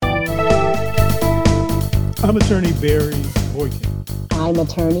I'm attorney Barry Boykin. I'm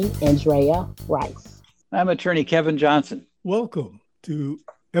attorney Andrea Rice. I'm attorney Kevin Johnson. Welcome to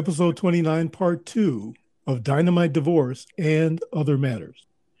episode 29, part 2 of Dynamite Divorce and Other Matters.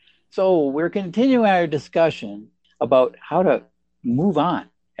 So we're continuing our discussion about how to move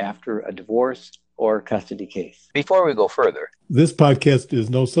on after a divorce or custody case. Before we go further, this podcast is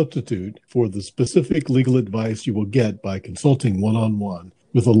no substitute for the specific legal advice you will get by consulting one-on-one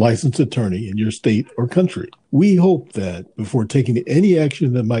with a licensed attorney in your state or country. We hope that before taking any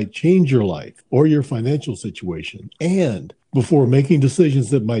action that might change your life or your financial situation, and before making decisions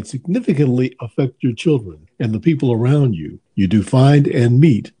that might significantly affect your children and the people around you, you do find and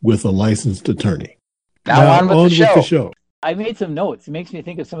meet with a licensed attorney. Now on with the show. I made some notes. It makes me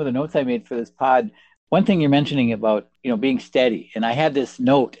think of some of the notes I made for this pod. One thing you're mentioning about, being steady, and I had this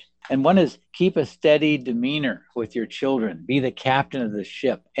note, and one is keep a steady demeanor with your children. Be the captain of the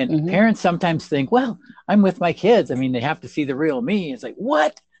ship. And parents sometimes think, well, I'm with my kids. I mean, they have to see the real me. It's like,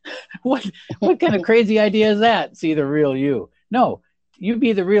 what? What kind of crazy idea is that? See the real you. No, you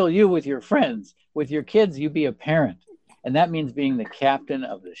be the real you with your friends. With your kids, you be a parent. And that means being the captain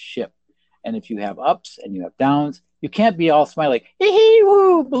of the ship. And if you have ups and you have downs, you can't be all smiley, like, hee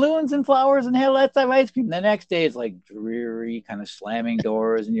woo, balloons and flowers and hell, let's have ice cream. The next day it's like dreary, kind of slamming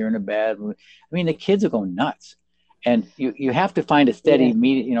doors, and you're in a bad mood. I mean, the kids are going nuts. And you have to find a steady,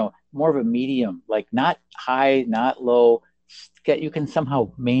 more of a medium, like not high, not low. You can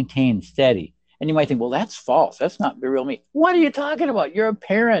somehow maintain steady. And you might think, well, that's false. That's not the real me. What are you talking about? You're a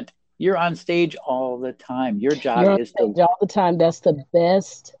parent. You're on stage all the time. Your job is to... all the time. That's the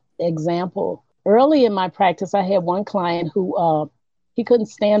best example. Early in my practice, I had one client who he couldn't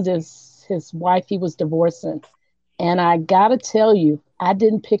stand his wife he was divorcing. And I got to tell you, I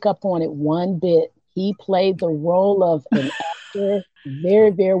didn't pick up on it one bit. He played the role of an actor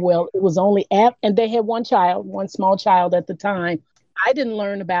very, very well. It was only and they had one small child at the time. I didn't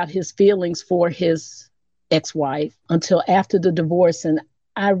learn about his feelings for his ex-wife until after the divorce. And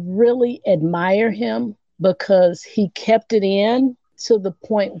I really admire him because he kept it in to the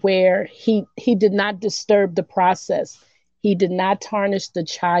point where he did not disturb the process. He did not tarnish the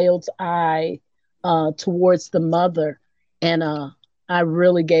child's eye towards the mother. And I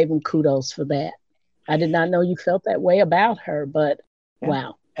really gave him kudos for that. I did not know you felt that way about her, but yeah.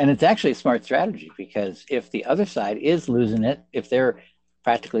 Wow. And it's actually a smart strategy, because if the other side is losing it, if they're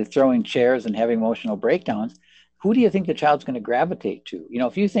practically throwing chairs and having emotional breakdowns, who do you think the child's going to gravitate to?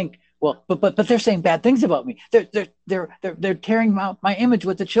 If you think, well, but they're saying bad things about me. They're tearing my image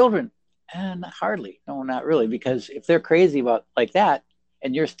with the children. And hardly. No, not really. Because if they're crazy about like that,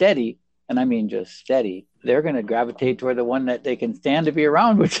 and you're steady, and I mean just steady, they're going to gravitate toward the one that they can stand to be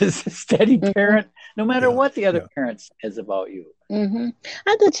around, which is a steady parent, no matter what the other parent says about you. Mm-hmm.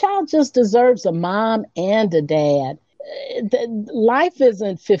 And the child just deserves a mom and a dad. Life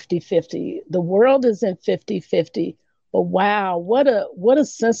isn't 50-50. The world isn't 50-50. But wow, what a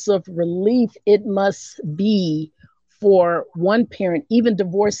sense of relief it must be for one parent, even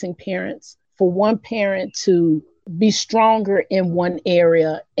divorcing parents, for one parent to be stronger in one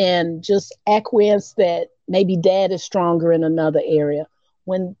area and just acquiesce that maybe dad is stronger in another area.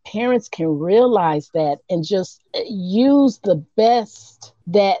 When parents can realize that and just use the best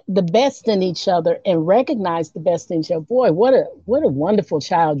in each other and recognize the best in each other, boy, what a wonderful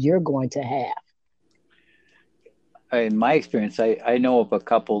child you're going to have. In my experience, I know of a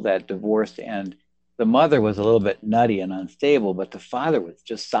couple that divorced, and the mother was a little bit nutty and unstable, but the father was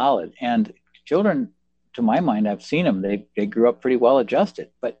just solid. And children, to my mind, I've seen them. They grew up pretty well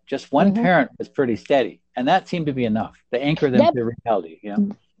adjusted, but just one parent was pretty steady. And that seemed to be enough to anchor them to reality.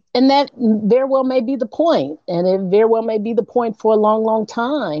 And that very well may be the point. And it very well may be the point for a long, long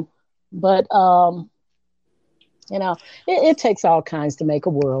time. But, it takes all kinds to make a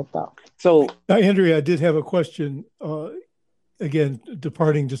world, though. So, Andrea, I did have a question, again,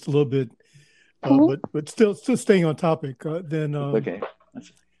 departing just a little bit, but still staying on topic. Okay.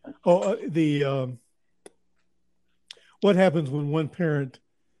 What happens when one parent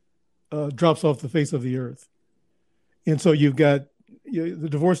drops off the face of the earth? And so you've got, the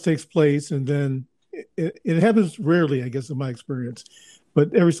divorce takes place, and then it happens rarely, I guess, in my experience.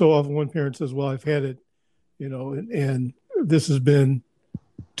 But every so often one parent says, well, I've had it, and this has been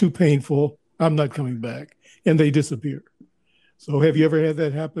too painful. I'm not coming back. And they disappear. So have you ever had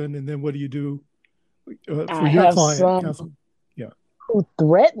that happen? And then what do you do for your client? Who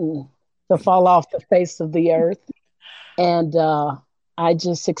threaten to fall off the face of the earth. And I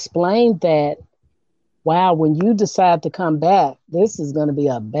just explained that, wow, when you decide to come back, this is going to be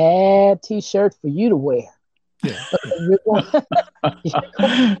a bad T-shirt for you to wear. Yeah. You're going,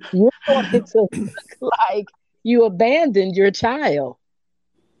 you're going to look like you abandoned your child.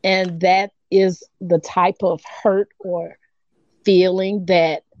 And that is the type of hurt or feeling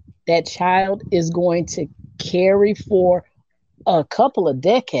that that child is going to carry for a couple of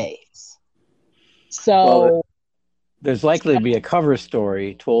decades. So, well, there's likely to be a cover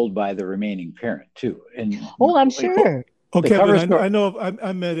story told by the remaining parent too. And I'm sure. Oh, Kevin, I know.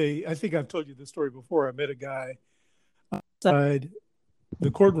 I met I think I've told you this story before. I met a guy outside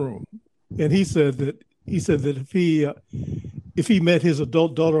the courtroom, and he said that if he met his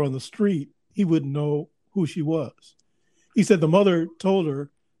adult daughter on the street, he wouldn't know who she was. He said the mother told her,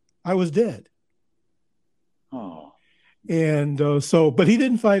 "I was dead." Oh. And but he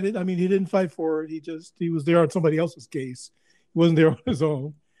didn't fight it. I mean, he didn't fight for it. He was there on somebody else's case. He wasn't there on his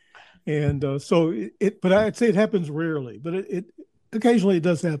own. And but I'd say it happens rarely, but it occasionally it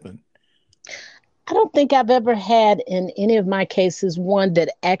does happen. I don't think I've ever had in any of my cases one that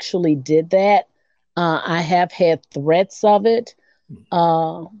actually did that. I have had threats of it.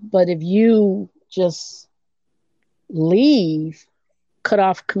 But if you just leave, cut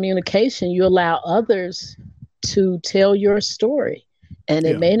off communication, you allow others to tell your story. And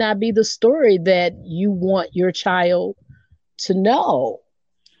it may not be the story that you want your child to know.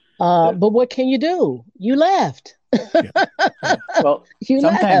 But what can you do? You left. Well, you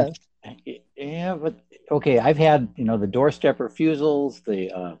left. Yeah, but okay, I've had, the doorstep refusals,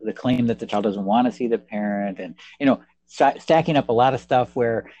 the claim that the child doesn't want to see the parent, and, stacking up a lot of stuff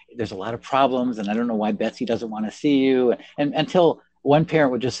where there's a lot of problems, and I don't know why Betsy doesn't want to see you. And until one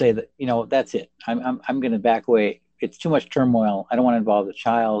parent would just say that, that's it. I'm going to back away. It's too much turmoil. I don't want to involve the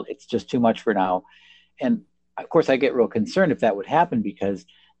child. It's just too much for now. And of course, I get real concerned if that would happen, because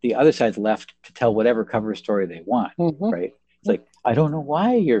the other side's left to tell whatever cover story they want, right? It's like, I don't know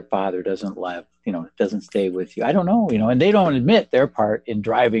why your father doesn't stay with you. I don't know, and they don't admit their part in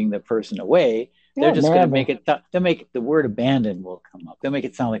driving the person away. They're just going to make it, they'll make the word abandoned will come up. They'll make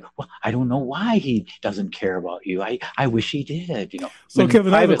it sound like, well, I don't know why he doesn't care about you. I wish he did, So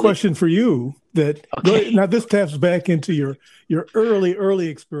Kevin, I have a question for you now this taps back into your early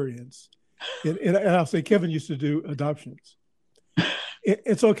experience. And I'll say Kevin used to do adoptions.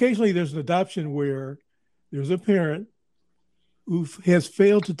 And so occasionally there's an adoption where there's a parent who has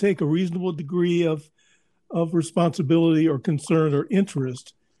failed to take a reasonable degree of responsibility or concern or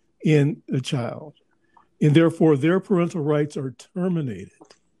interest in a child, and therefore their parental rights are terminated.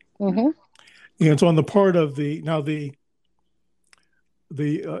 And so on the part of it's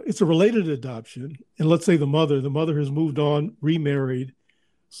a related adoption, and let's say the mother has moved on, remarried,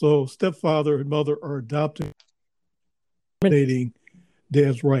 so stepfather and mother are adopting, terminating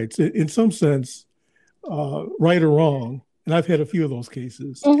dad's rights in some sense, right or wrong. And I've had a few of those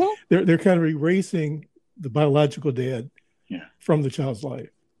cases. They're kind of erasing the biological dad from the child's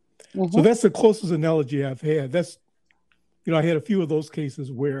life. So that's the closest analogy I've had. That's, I had a few of those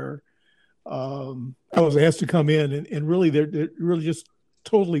cases where I was asked to come in, and really they're really just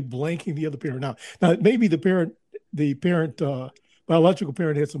totally blanking the other parent out. Now maybe the biological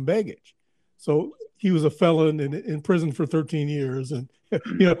parent had some baggage, so he was a felon and in prison for 13 years, and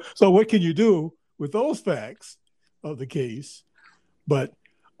so what can you do with those facts of the case? But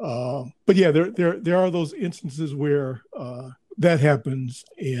yeah, there are those instances where that happens,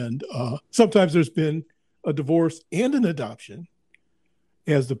 and sometimes there's been a divorce and an adoption,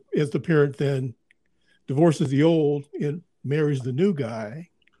 as the parent then divorces the old and marries the new guy.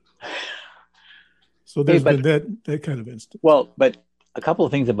 So there's been that kind of instance. Well, but a couple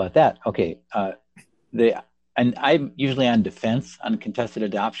of things about that. Okay, and I'm usually on defense on contested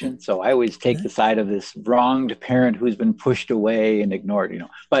adoption, so I always take the side of this wronged parent who's been pushed away and ignored.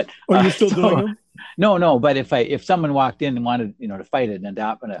 But are you still doing them? No. But if someone walked in and wanted to fight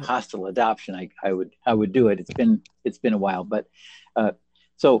a hostile adoption, I would do it. It's been a while, but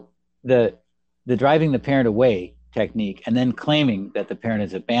so the driving the parent away technique and then claiming that the parent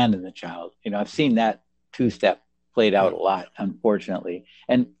has abandoned the child. I've seen that two-step played out a lot, unfortunately.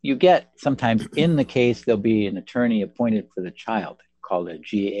 And you get sometimes in the case, there'll be an attorney appointed for the child called a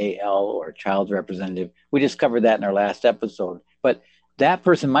GAL or child representative. We just covered that in our last episode, but that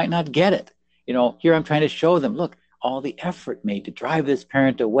person might not get it. Here I'm trying to show them, look, all the effort made to drive this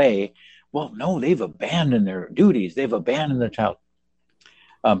parent away. Well, no, they've abandoned their duties. They've abandoned the child.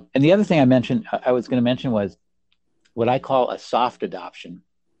 And the other thing I was going to mention was what I call a soft adoption.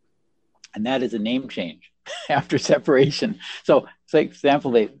 And that is a name change after separation. So it's like, for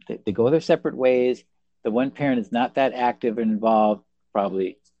example, they go their separate ways. The one parent is not that active and involved,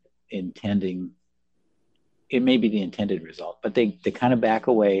 probably intending, it may be the intended result, but they kind of back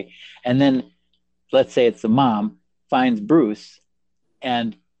away. And then let's say it's the mom, finds Bruce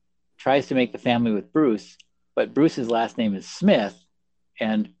and tries to make the family with Bruce, but Bruce's last name is Smith.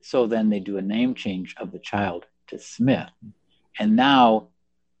 And so then they do a name change of the child to Smith. And now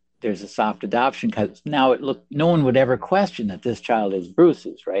there's a soft adoption because now no one would ever question that this child is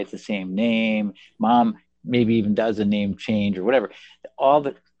Bruce's, right? It's the same name. Mom maybe even does a name change or whatever.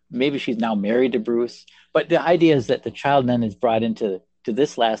 Maybe she's now married to Bruce. But the idea is that the child then is brought into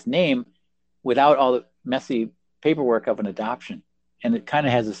this last name without all the messy paperwork of an adoption. And it kind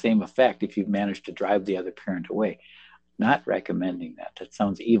of has the same effect if you've managed to drive the other parent away. Not recommending that. That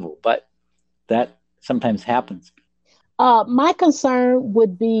sounds evil, but that sometimes happens. My concern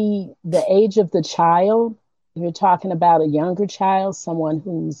would be the age of the child. If you're talking about a younger child, someone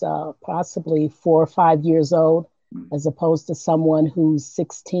who's possibly 4 or 5 years old, as opposed to someone who's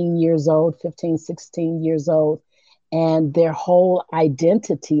 16 years old, 15, 16 years old, and their whole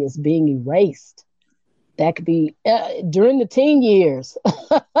identity is being erased. That could be during the teen years.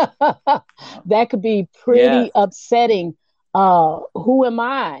 That could be pretty upsetting. Who am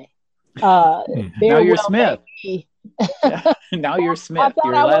I? Now you're Smith. Now you're Smith.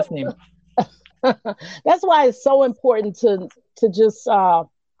 Your last name. That's why it's so important to just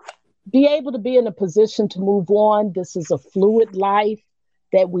be able to be in a position to move on. This is a fluid life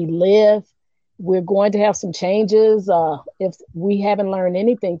that we live. We're going to have some changes. If we haven't learned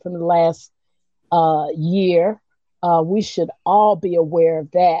anything from the last year, we should all be aware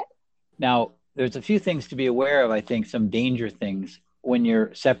of that. Now, there's a few things to be aware of, I think, some danger things when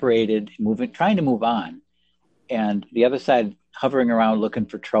you're separated, trying to move on, and the other side hovering around looking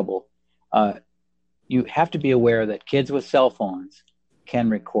for trouble. You have to be aware that kids with cell phones can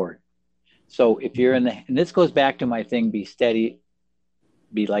record. So if you're and this goes back to my thing, be steady,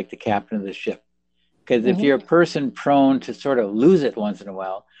 be like the captain of the ship. Because if you're a person prone to sort of lose it once in a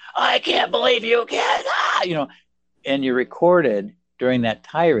while, I can't believe you can't, and you're recorded during that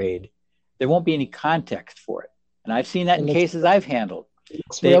tirade, there won't be any context for it. And I've seen that in cases I've handled.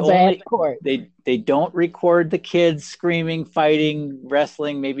 They don't record the kids screaming, fighting,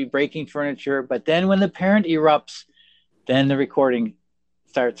 wrestling, maybe breaking furniture. But then when the parent erupts, then the recording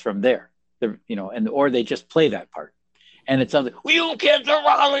starts from there. Or they just play that part. And it sounds like, you kids are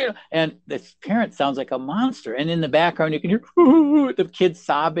wrong. And this parent sounds like a monster. And in the background, you can hear the kids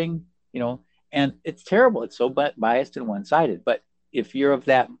sobbing, and it's terrible. It's so biased and one-sided. But if you're of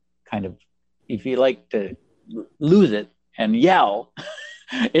that kind of, if you like to lose it and yell,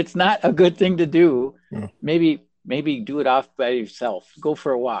 it's not a good thing to do. Yeah. Maybe do it off by yourself. Go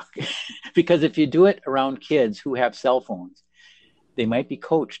for a walk. Because if you do it around kids who have cell phones, they might be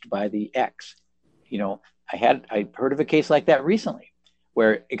coached by the ex. I heard of a case like that recently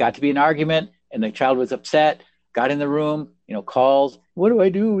where it got to be an argument and the child was upset, got in the room, calls, what do I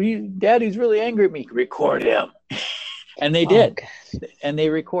do? Daddy's really angry at me. Record him. And they did. And they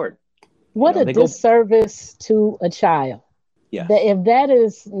record. What a disservice to a child. Yeah. If that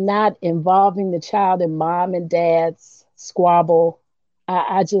is not involving the child in mom and dad's squabble,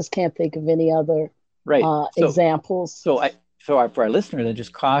 I just can't think of any other examples. So for our listeners, I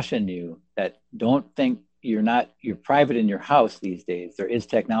just caution you that don't think you're private in your house these days. There is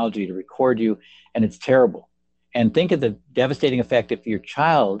technology to record you, and it's terrible. And think of the devastating effect if your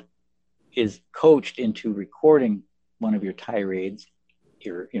child is coached into recording one of your tirades,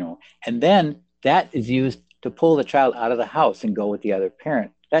 and then that is used to pull the child out of the house and go with the other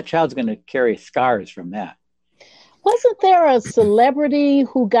parent. That child's going to carry scars from that. Wasn't there a celebrity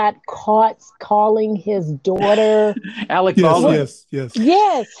who got caught calling his daughter? Alec Baldwin. Yes.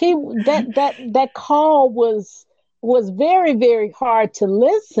 Yes, that call was very, very hard to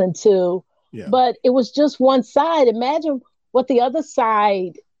listen to, but it was just one side. Imagine what the other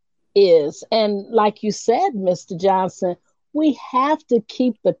side is. And like you said, Mr. Johnson, we have to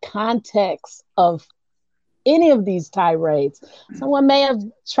keep the context of any of these tirades. Someone may have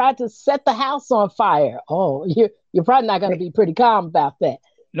tried to set the house on fire. Oh, you're probably not going to be pretty calm about that.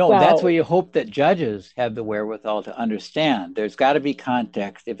 No, that's where you hope that judges have the wherewithal to understand. There's got to be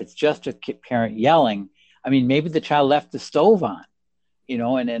context. If it's just a parent yelling, maybe the child left the stove on,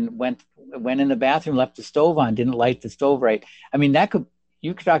 and then went in the bathroom, left the stove on, didn't light the stove right.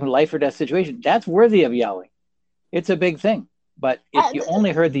 You could talk about life or death situation. That's worthy of yelling. It's a big thing. But if you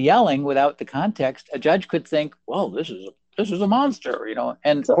only heard the yelling without the context, a judge could think, well, this is a monster,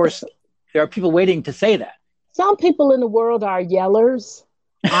 And of course, there are people waiting to say that. Some people in the world are yellers.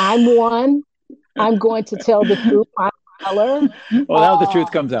 I'm one. I'm going to tell the truth. I'm a yeller. Well, now the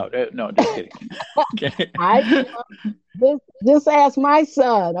truth comes out. No, just kidding. Okay. Just ask my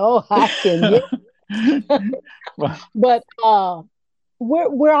son. Oh, I can yell. But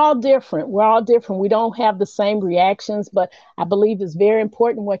we're all different. We're all different. We don't have the same reactions, but I believe it's very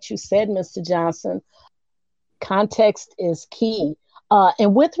important what you said, Mr. Johnson. Context is key.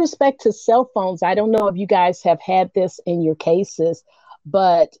 And with respect to cell phones, I don't know if you guys have had this in your cases,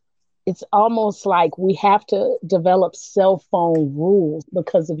 but it's almost like we have to develop cell phone rules,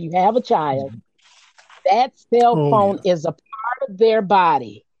 because if you have a child, that cell phone is a part of their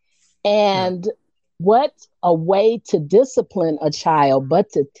body. And what a way to discipline a child,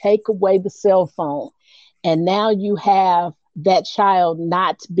 but to take away the cell phone. And now you have that child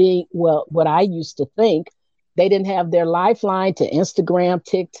not being, well, what I used to think, they didn't have their lifeline to Instagram,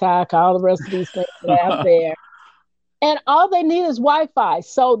 TikTok, all the rest of these things that are out there. And all they need is Wi-Fi.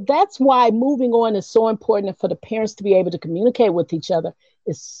 So that's why moving on is so important. And for the parents to be able to communicate with each other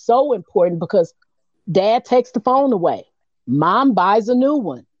is so important, because dad takes the phone away. Mom buys a new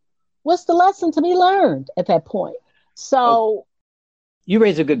one. What's the lesson to be learned at that point? So you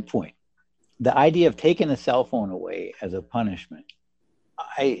raise a good point. The idea of taking the cell phone away as a punishment,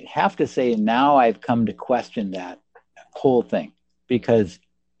 I have to say now I've come to question that whole thing, because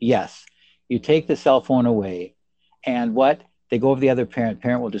yes, you take the cell phone away and what? They go over to the other parent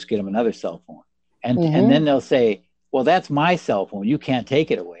will just get them another cell phone. And then they'll say, well, that's my cell phone. You can't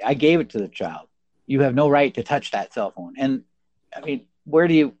take it away. I gave it to the child. You have no right to touch that cell phone. And I mean,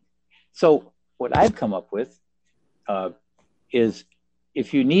 so what I've come up with is,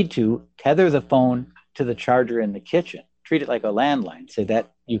 if you need to, tether the phone to the charger in the kitchen. Treat it like a landline. Say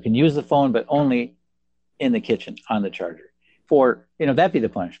that you can use the phone, but only in the kitchen on the charger. That'd be the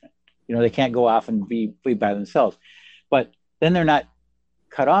punishment. They can't go off and be by themselves. But then they're not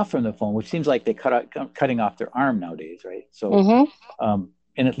cut off from the phone, which seems like they cutting off their arm nowadays, right? So,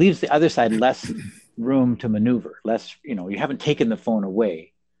 and it leaves the other side less room to maneuver. Less, you haven't taken the phone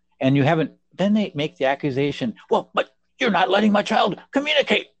away. And you haven't, then they make the accusation, well, but you're not letting my child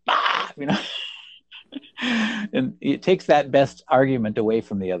communicate. And it takes that best argument away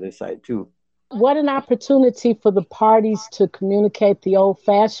from the other side too. What an opportunity for the parties to communicate the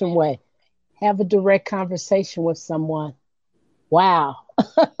old-fashioned way. Have a direct conversation with someone. Wow.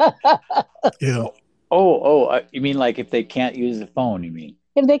 Yeah. You mean like if they can't use the phone, you mean?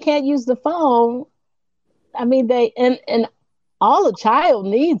 If they can't use the phone, I mean, and all a child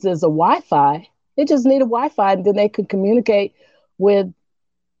needs is a Wi-Fi. They just need a Wi-Fi, and then they could communicate with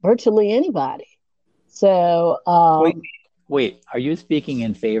virtually anybody. So, wait, are you speaking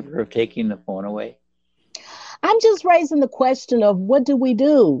in favor of taking the phone away? I'm just raising the question of what do?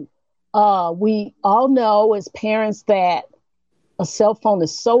 We all know as parents that a cell phone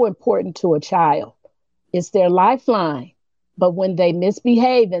is so important to a child. It's their lifeline. But when they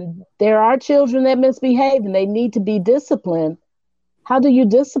misbehave, and there are children that misbehave and they need to be disciplined, how do you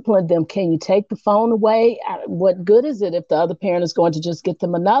discipline them? Can you take the phone away? What good is it if the other parent is going to just get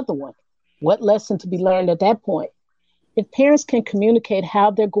them another one? What lesson to be learned at that point? If parents can communicate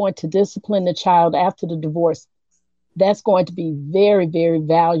how they're going to discipline the child after the divorce, that's going to be very, very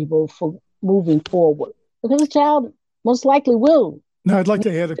valuable for moving forward, because the child most likely will. Now, I'd like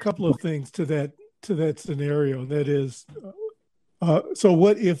to add a couple of things to that scenario. That is, so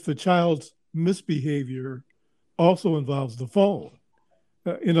what if the child's misbehavior also involves the phone?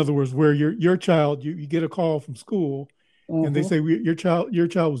 In other words, where your child, you get a call from school, and they say your child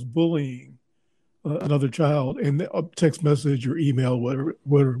was bullying another child, and a text message or email, whatever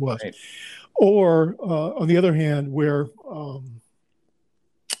it was. Right. Or on the other hand, where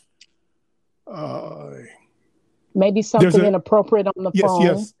maybe something inappropriate on the phone.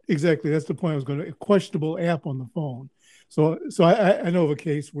 Yes, exactly. That's the point I was going to. A questionable app on the phone. So I know of a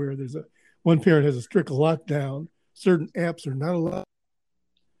case where there's one parent has a strict lockdown. Certain apps are not allowed.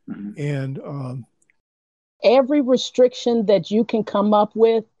 And every restriction that you can come up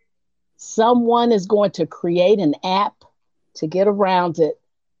with, someone is going to create an app to get around it.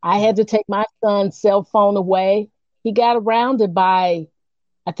 I had to take my son's cell phone away. He got around it by,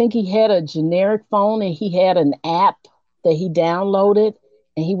 I think he had a generic phone, and he had an app that he downloaded,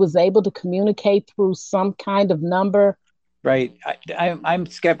 and he was able to communicate through some kind of number. Right. I'm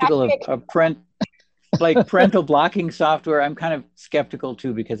skeptical of parental blocking software. I'm kind of skeptical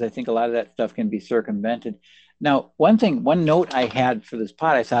too, because I think a lot of that stuff can be circumvented. Now, one note I had for this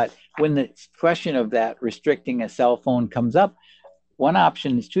pod, I thought when the question of that restricting a cell phone comes up, one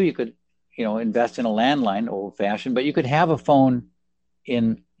option is too, you could, invest in a landline, old fashioned, but you could have a phone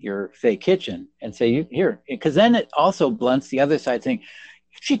in your, say, kitchen and say, here, because then it also blunts the other side saying,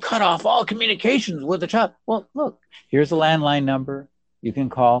 she cut off all communications with the child. Well, look, here's a landline number you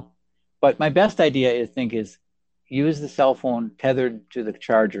can call. But my best idea is use the cell phone tethered to the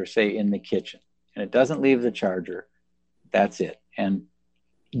charger, say in the kitchen, and it doesn't leave the charger. That's it. And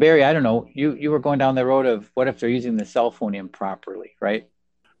Barry, I don't know. You were going down the road of what if they're using the cell phone improperly, right?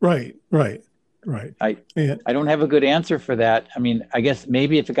 Right. I don't have a good answer for that. I mean, I guess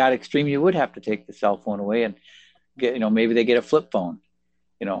maybe if it got extreme, you would have to take the cell phone away and get, maybe they get a flip phone,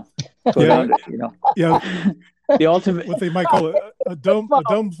 go down to, the ultimate, what they might call a dumb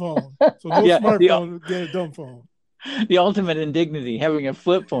phone. So no smartphone, get a dumb phone. The ultimate indignity, having a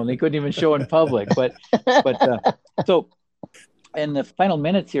flip phone they couldn't even show in public. But so in the final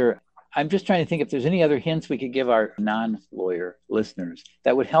minutes here, I'm just trying to think if there's any other hints we could give our non-lawyer listeners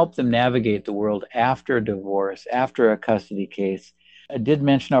that would help them navigate the world after a divorce, after a custody case. I did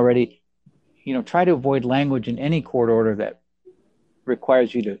mention already, try to avoid language in any court order that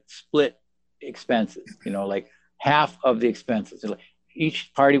requires you to split expenses, like half of the expenses.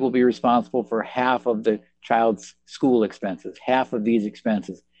 Each party will be responsible for half of the child's school expenses, half of these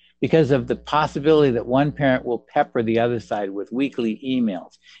expenses, because of the possibility that one parent will pepper the other side with weekly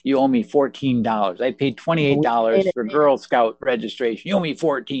emails. You owe me $14. I paid $28 for Girl Scout registration. You owe me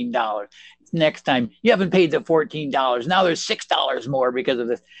 $14. Next time, you haven't paid the $14. Now there's $6 more because of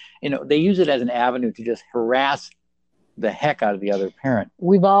this. They use it as an avenue to just harass the heck out of the other parent.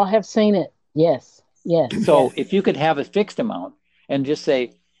 We've all have seen it. Yes. So if you could have a fixed amount and just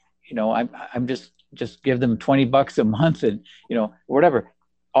say, I'm just give them $20 a month and, whatever.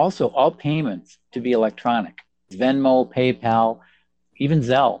 Also, all payments to be electronic, Venmo, PayPal, even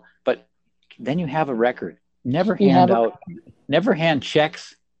Zelle. But then you have a record. Never hand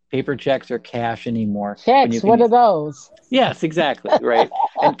checks, paper checks or cash anymore. Checks, what are those? Yes, exactly. Right.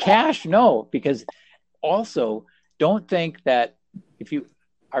 And cash, no, because also don't think that if you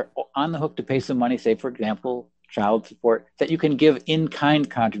are on the hook to pay some money, say, for example, child support, that you can give in-kind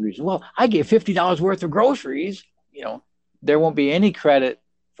contributions. Well, I gave $50 worth of groceries. There won't be any credit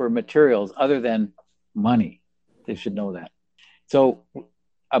for materials other than money. They should know that. So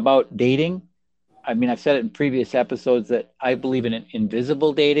about dating, I mean, I've said it in previous episodes that I believe in an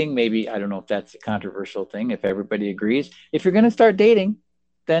invisible dating. Maybe, I don't know if that's a controversial thing, if everybody agrees. If you're going to start dating,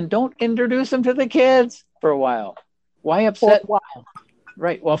 then don't introduce them to the kids for a while. Why upset? For a while.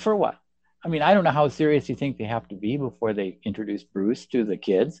 Right. Well, for a while. I mean, I don't know how serious you think they have to be before they introduce Bruce to the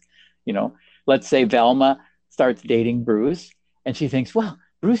kids. Let's say Velma starts dating Bruce and she thinks, well,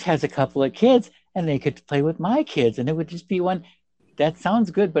 Bruce has a couple of kids and they could play with my kids and it would just be one. That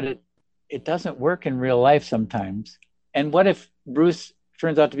sounds good, but it doesn't work in real life sometimes. And what if Bruce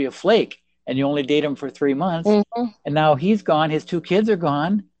turns out to be a flake and you only date him for 3 months and now he's gone, his 2 kids are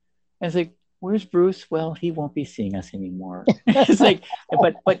gone. And it's like, where's Bruce? Well, he won't be seeing us anymore. It's like,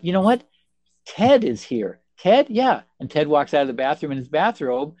 but you know what? Ted is here. Ted, yeah. And Ted walks out of the bathroom in his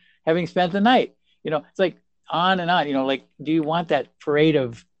bathrobe, having spent the night. It's like on and on. Like, do you want that parade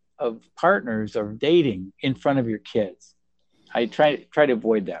of partners or dating in front of your kids? I try to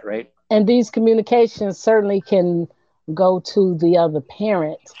avoid that, right? And these communications certainly can go to the other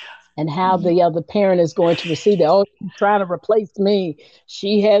parent and how the other parent is going to receive it. Oh, she's trying to replace me.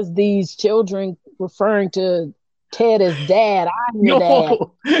 She has these children referring to Ted as dad. I'm your dad. So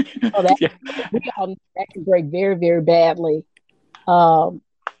that can break very, very badly.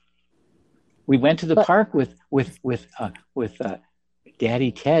 We went to the park with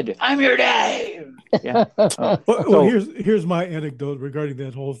Daddy Ted. I'm your dad. Yeah. Well, here's my anecdote regarding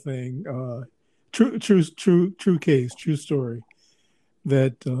that whole thing. True case, true story.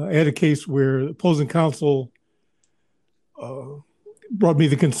 That I had a case where opposing counsel brought me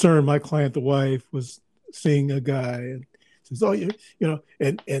the concern. My client, the wife, was seeing a guy and says, "Oh,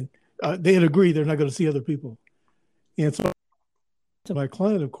 and they had agreed they're not going to see other people." And so to my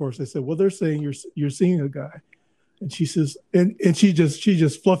client, of course, I said, "Well, they're saying you're seeing a guy," and she says, and she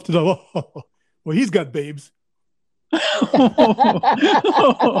just fluffed it up. Oh, well, he's got babes.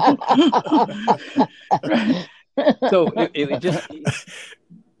 So it just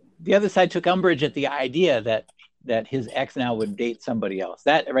the other side took umbrage at the idea that his ex now would date somebody else.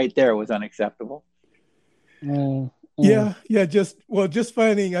 That right there was unacceptable. Yeah. Just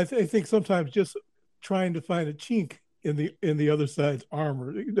finding. I think sometimes just trying to find a chink in the other side's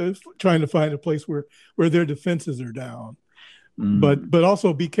armor, trying to find a place where their defenses are down. But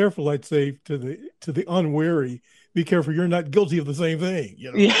also be careful. I'd say to the unwary, be careful. You're not guilty of the same thing.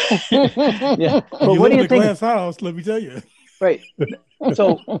 Yeah. But what do you think? Glass house, let me tell you. Right.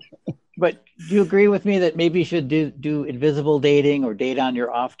 So, but do you agree with me that maybe you should do invisible dating or date on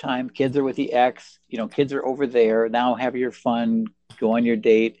your off time? Kids are with the ex. Kids are over there now. Have your fun. Go on your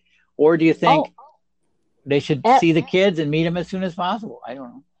date. Or do you think they should see the kids and meet them as soon as possible? I don't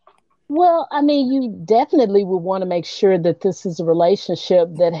know. Well, I mean, you definitely would want to make sure that this is a relationship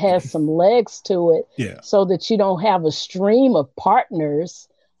that has some legs to it, so that you don't have a stream of partners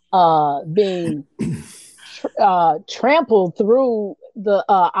being trampled through the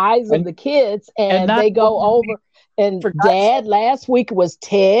eyes of the kids, and they go over. And Dad, last week was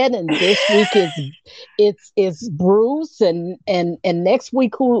Ted, and this week it's Bruce, and next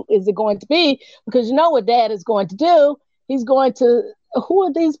week who is it going to be? Because you know what Dad is going to do? He's going to, who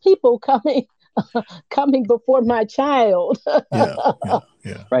are these people coming before my child?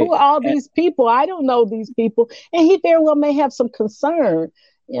 Yeah. Right. Who are all these people? I don't know these people, and he very well may have some concern.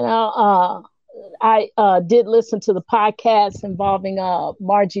 I did listen to the podcast involving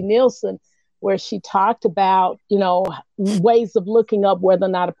Margie Nielsen, where she talked about, ways of looking up whether or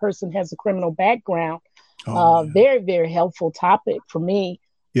not a person has a criminal background. Very, very helpful topic for me.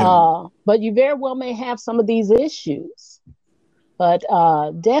 Yeah. But you very well may have some of these issues. But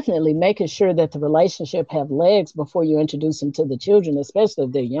definitely making sure that the relationship have legs before you introduce them to the children, especially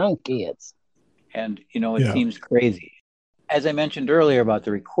if they're young kids. And, it seems crazy. As I mentioned earlier about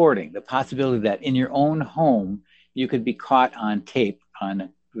the recording, the possibility that in your own home, you could be caught on tape, on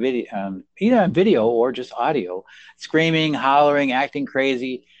video, either on video or just audio, screaming, hollering, acting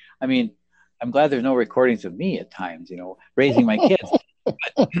crazy. I mean, I'm glad there's no recordings of me at times, raising my kids.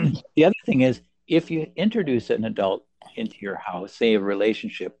 But the other thing is, if you introduce an adult into your house, say a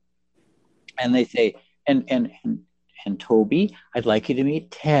relationship, and they say, and Toby, I'd like you to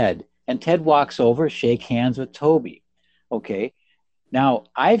meet Ted. And Ted walks over, shake hands with Toby. Okay. Now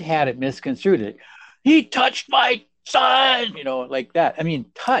I've had it misconstrued. He touched my son, like that. I mean,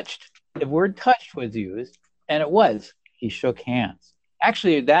 touched. The word touched was used, and it was. He shook hands.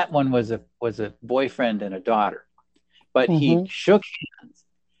 Actually, that one was a boyfriend and a daughter, but he shook hands,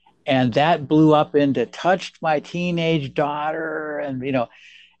 and that blew up into touched my teenage daughter, and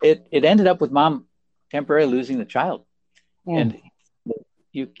it ended up with mom temporarily losing the child, and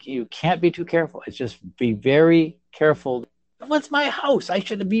you can't be too careful. It's just be very careful. What's my house? I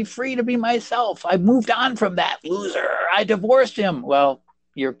should be free to be myself. I moved on from that loser. I divorced him. Well,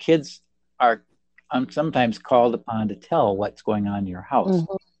 your kids are sometimes called upon to tell what's going on in your house.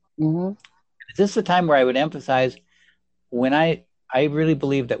 This is a time where I would emphasize when I really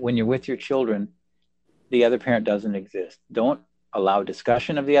believe that when you're with your children, the other parent doesn't exist. Don't allow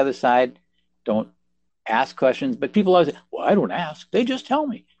discussion of the other side. Don't ask questions. But people always say, well, I don't ask. They just tell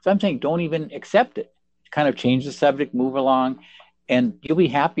me. So I'm saying don't even accept it. Kind of change the subject, move along, and you'll be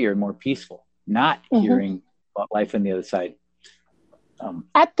happier and more peaceful, not hearing about life on the other side.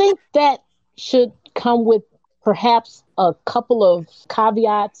 I think that should come with perhaps a couple of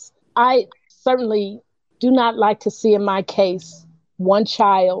caveats. I certainly do not like to see in my case one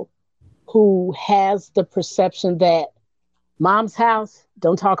child who has the perception that mom's house,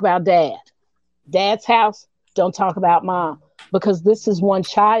 don't talk about dad. Dad's house, don't talk about mom. Because this is one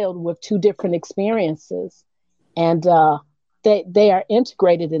child with two different experiences, and they are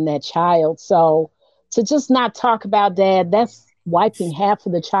integrated in that child. So to just not talk about dad, that's wiping half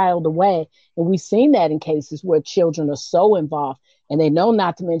of the child away. And we've seen that in cases where children are so involved and they know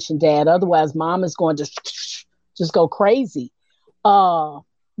not to mention dad. Otherwise, mom is going to just go crazy.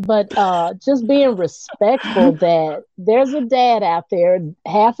 But just being respectful that there's a dad out there,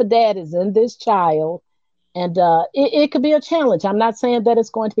 half a dad is in this child. And it could be a challenge. I'm not saying that it's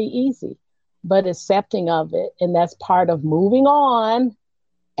going to be easy, but accepting of it. And that's part of moving on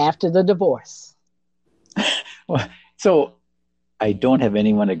after the divorce. Well, so I don't have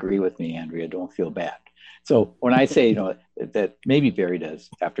anyone agree with me, Andrea. Don't feel bad. So when I say, that maybe Barry does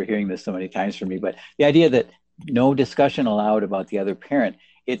after hearing this so many times from me, but the idea that no discussion allowed about the other parent,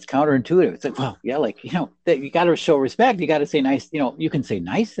 it's counterintuitive. It's like, well, yeah, that you got to show respect. You got to say nice, you can say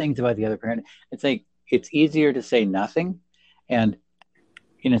nice things about the other parent. It's like, it's easier to say nothing. And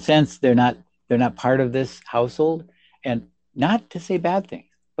in a sense, they're not part of this household, and not to say bad things,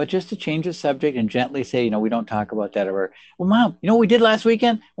 but just to change the subject and gently say, we don't talk about that. Or, well, mom, what we did last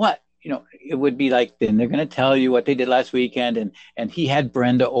weekend? What? It would be like, then they're going to tell you what they did last weekend. And he had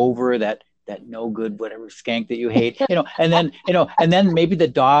Brenda over, that no good, whatever skank that you hate, and then maybe the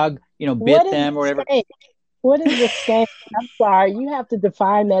dog, bit them or whatever. What is a skank? I'm sorry, you have to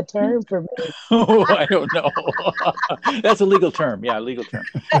define that term for me. Oh, I don't know. That's a legal term. Yeah, legal term.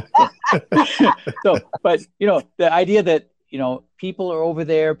 But the idea that people are over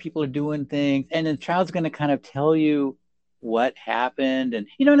there, people are doing things, and the child's going to kind of tell you what happened, and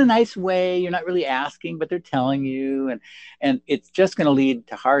in a nice way. You're not really asking, but they're telling you, and it's just going to lead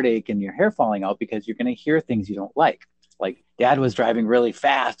to heartache and your hair falling out because you're going to hear things you don't like. Like dad was driving really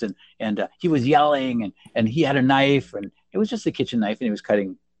fast and he was yelling and he had a knife, and it was just a kitchen knife, and he was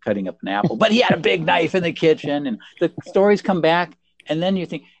cutting up an apple, but he had a big knife in the kitchen, and the stories come back. And then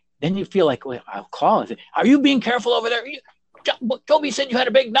you feel like, well, I'll call and say, are you being careful over there? Toby said you had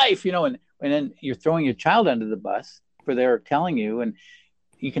a big knife, and then you're throwing your child under the bus for their telling you, and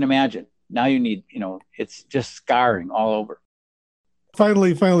you can imagine now you need, it's just scarring all over.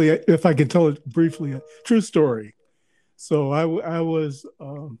 Finally, if I can tell it briefly, a true story. So I was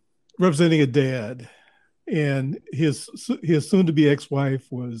representing a dad, and his soon-to-be ex-wife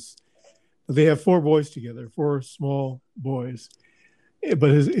they have 4 boys together, 4 small boys,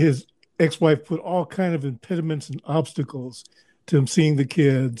 but his ex-wife put all kind of impediments and obstacles to him seeing the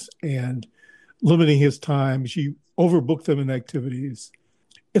kids and limiting his time. She overbooked them in activities.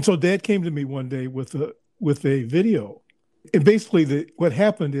 And so Dad came to me one day with a video. And basically what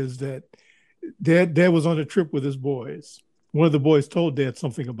happened is that Dad was on a trip with his boys. One of the boys told Dad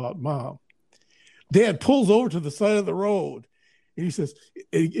something about Mom. Dad pulls over to the side of the road, and he says,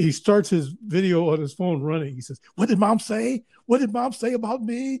 he starts his video on his phone running. He says, "What did Mom say? What did Mom say about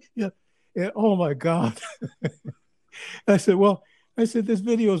me?" Yeah. And oh my God. I said, this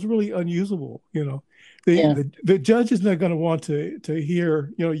video is really unusable. The judge is not going to want to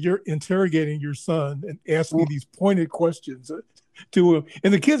hear, you're interrogating your son and asking these pointed questions to him.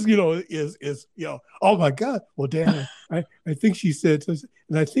 And the kids, is oh my God. Well, Dad, I think she said,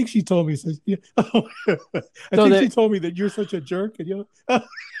 and I think she told me, says, she told me that you're such a jerk. And,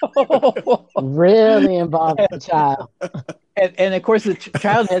 really involved the child. And of course, the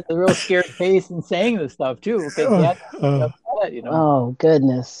child has a real scared face in saying this stuff too. Oh,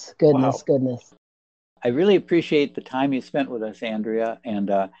 goodness. Wow. Goodness. I really appreciate the time you spent with us, Andrea.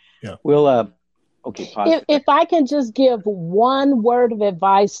 And we'll, pause. If I can just give one word of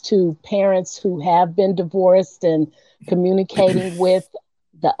advice to parents who have been divorced and communicating with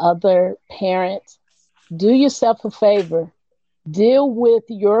the other parent, do yourself a favor. Deal with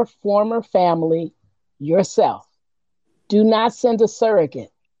your former family yourself. Do not send a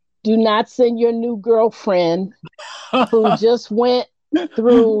surrogate. Do not send your new girlfriend who just went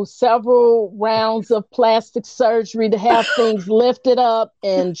through several rounds of plastic surgery to have things lifted up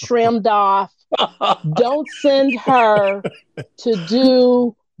and trimmed off. Don't send her to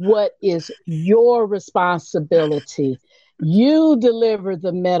do what is your responsibility. You deliver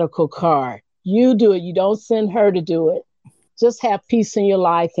the medical card. You do it. You don't send her to do it. Just have peace in your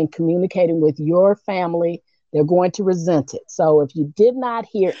life and communicating with your family. They're going to resent it. So if you did not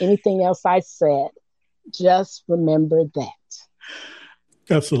hear anything else I said, just remember that.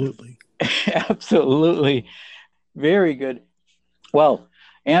 Absolutely. Absolutely. Very good. Well,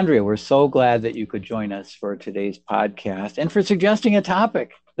 Andrea, we're so glad that you could join us for today's podcast and for suggesting a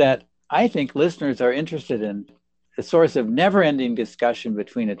topic that I think listeners are interested in, a source of never-ending discussion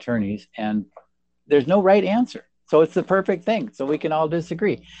between attorneys, and there's no right answer. So it's the perfect thing. So we can all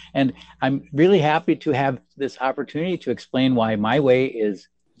disagree. And I'm really happy to have this opportunity to explain why my way is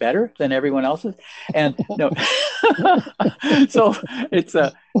better than everyone else's. And so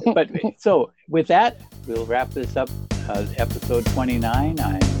with that, we'll wrap this up. Episode 29.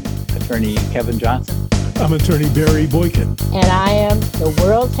 I'm attorney Kevin Johnson. I'm attorney Barry Boykin. And I am the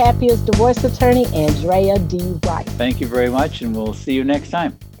world's happiest divorce attorney, Andrea D. Wright. Thank you very much, and we'll see you next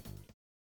time.